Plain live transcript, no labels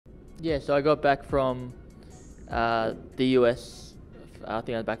Yeah, so I got back from the US. I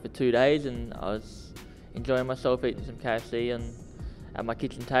think I was back for 2 days, and I was enjoying myself eating some KFC and at my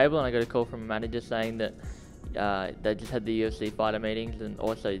kitchen table, and I got a call from a manager saying that they just had the UFC fighter meetings and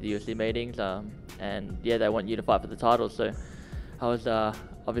also the UFC meetings, and yeah, they want you to fight for the title. So I was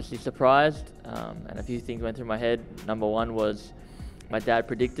obviously surprised, and a few things went through my head. Number one was my dad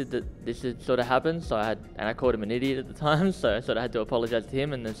predicted that this would sort of happen, so I called him an idiot at the time, so I sort of had to apologize to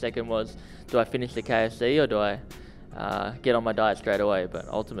him. And the second was, do I finish the KFC or do I get on my diet straight away? But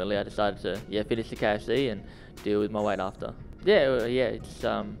ultimately, I decided to finish the KFC and deal with my weight after. It's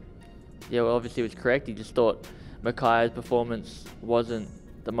well, obviously it was correct. He just thought Makai's performance wasn't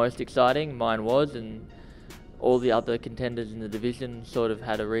the most exciting. Mine was, and all the other contenders in the division sort of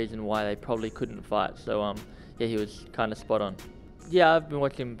had a reason why they probably couldn't fight. So he was kind of spot on. Yeah, I've been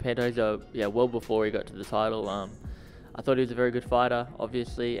watching Pantoja well before he got to the title. I thought he was a very good fighter,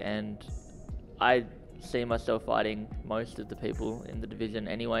 obviously, and I see myself fighting most of the people in the division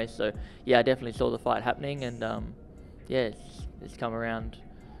anyway. So yeah, I definitely saw the fight happening, and it's come around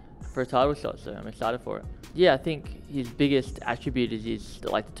for a title shot, so I'm excited for it. Yeah, I think his biggest attribute is his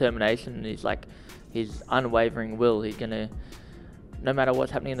determination, and his unwavering will. He's gonna, no matter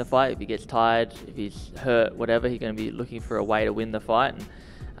what's happening in the fight, if he gets tired, if he's hurt, whatever, he's going to be looking for a way to win the fight.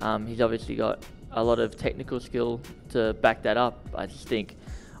 And he's obviously got a lot of technical skill to back that up. I just think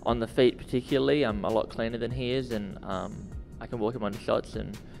on the feet particularly, I'm a lot cleaner than he is, and I can walk him on the shots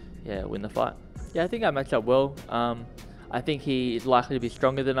and win the fight. Yeah, I think I matched up well. I think he is likely to be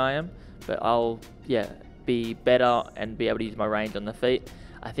stronger than I am, but I'll be better and be able to use my range on the feet.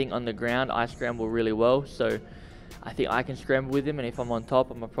 I think on the ground I scramble really well, so I think I can scramble with him, and if I'm on top,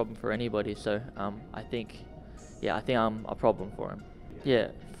 I'm a problem for anybody. So I think I'm a problem for him. Yeah,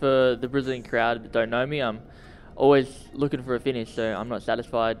 for the Brazilian crowd that don't know me, I'm always looking for a finish, so I'm not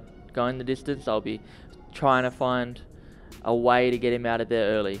satisfied going the distance. I'll be trying to find a way to get him out of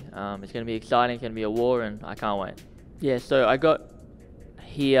there early. It's going to be exciting, it's going to be a war, and I can't wait. Yeah, so I got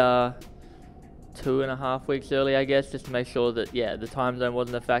here 2.5 weeks early, I guess, just to make sure that the time zone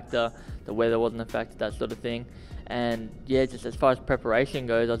wasn't a factor, the weather wasn't a factor, that sort of thing. And just as far as preparation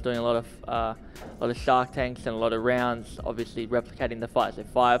goes, I was doing a lot of shark tanks and a lot of rounds, obviously replicating the fight. So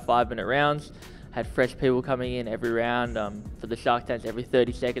 5-minute rounds, had fresh people coming in every round. For the shark tanks, every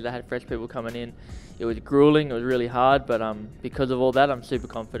 30 seconds I had fresh people coming in. It was grueling, it was really hard, but because of all that, I'm super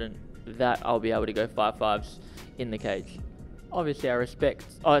confident that I'll be able to go 5-5s in the cage. Obviously, I respect.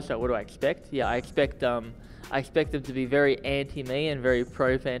 What do I expect? Yeah, I expect them to be very anti-me and very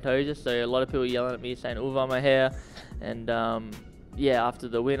pro-Pantoja. So a lot of people yelling at me saying "Uva my hair," and after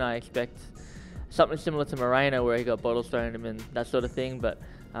the win, I expect something similar to Moreno, where he got bottles thrown at him and that sort of thing. But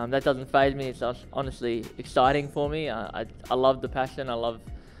that doesn't faze me. It's honestly exciting for me. I love the passion. I love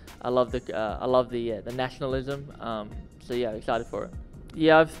the nationalism. So yeah, excited for it.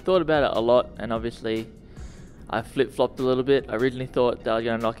 Yeah, I've thought about it a lot, and obviously I flip-flopped a little bit. I originally thought that I was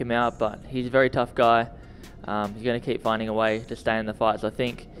going to knock him out, but he's a very tough guy. He's going to keep finding a way to stay in the fight. So I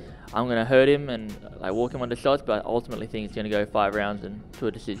think I'm going to hurt him and walk him onto shots, but I ultimately think it's going to go 5 rounds and to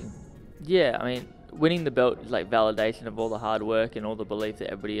a decision. Yeah, I mean, winning the belt is validation of all the hard work and all the belief that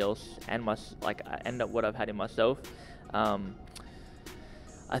everybody else and what I've had in myself.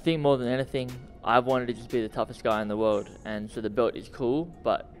 I think more than anything, I've wanted to just be the toughest guy in the world, and so the belt is cool,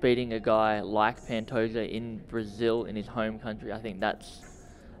 but beating a guy like Pantoja in Brazil, in his home country, I think that's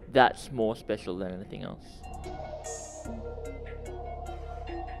more special than anything else.